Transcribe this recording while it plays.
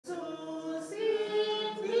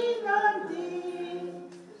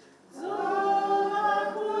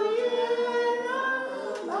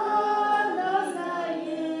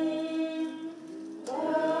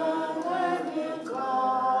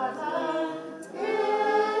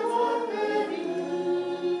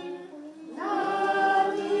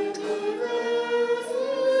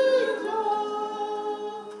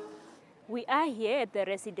at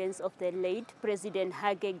the residence of the late President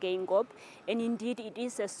Hage Geingob, and indeed it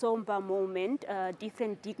is a somber moment.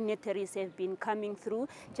 Different dignitaries have been coming through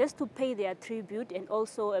just to pay their tribute, and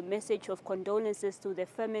also a message of condolences to the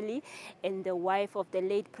family and the wife of the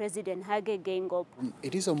late President Hage Geingob.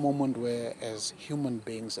 It is a moment where, as human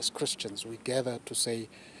beings, as Christians, we gather to say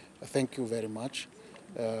thank you very much.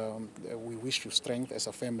 We wish you strength as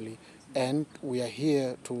a family, and we are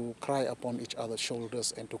here to cry upon each other's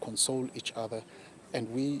shoulders and to console each other. And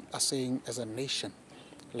we are saying, as a nation,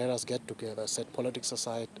 let us get together, set politics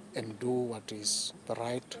aside, and do what is the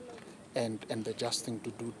right and the just thing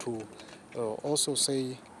to do, to also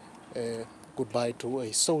say goodbye to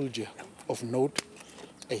a soldier of note,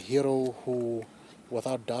 a hero who,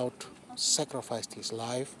 without doubt, sacrificed his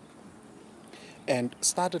life and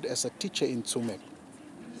started as a teacher in Tsumeb.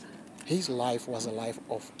 His life was a life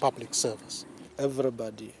of public service.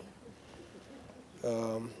 Everybody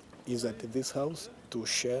is at this house to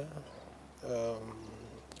share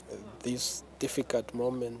these difficult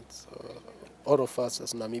moments. All of us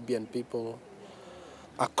as Namibian people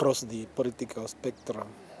across the political spectrum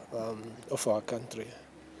of our country.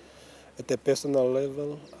 At a personal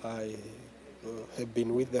level, I have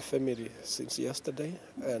been with the family since yesterday,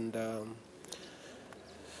 and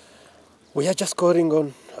we are just calling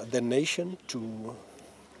on the nation to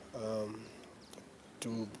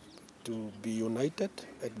be united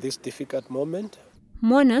at this difficult moment.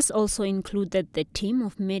 Mourners also included the team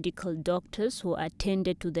of medical doctors who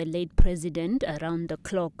attended to the late president around the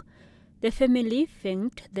clock. The family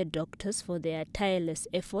thanked the doctors for their tireless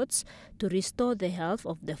efforts to restore the health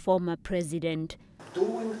of the former president.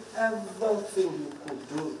 Doing everything you could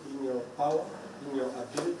do in your power, in your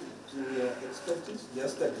ability, in your expertise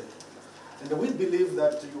yesterday. And we believe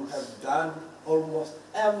that you have done almost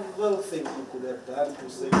everything you could have done to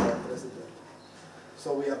save our president.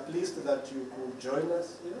 So we are pleased that you could join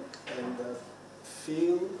us here and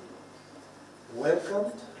feel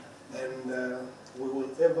welcomed, and we will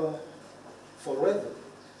ever, forever,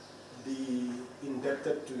 be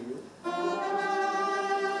indebted to you.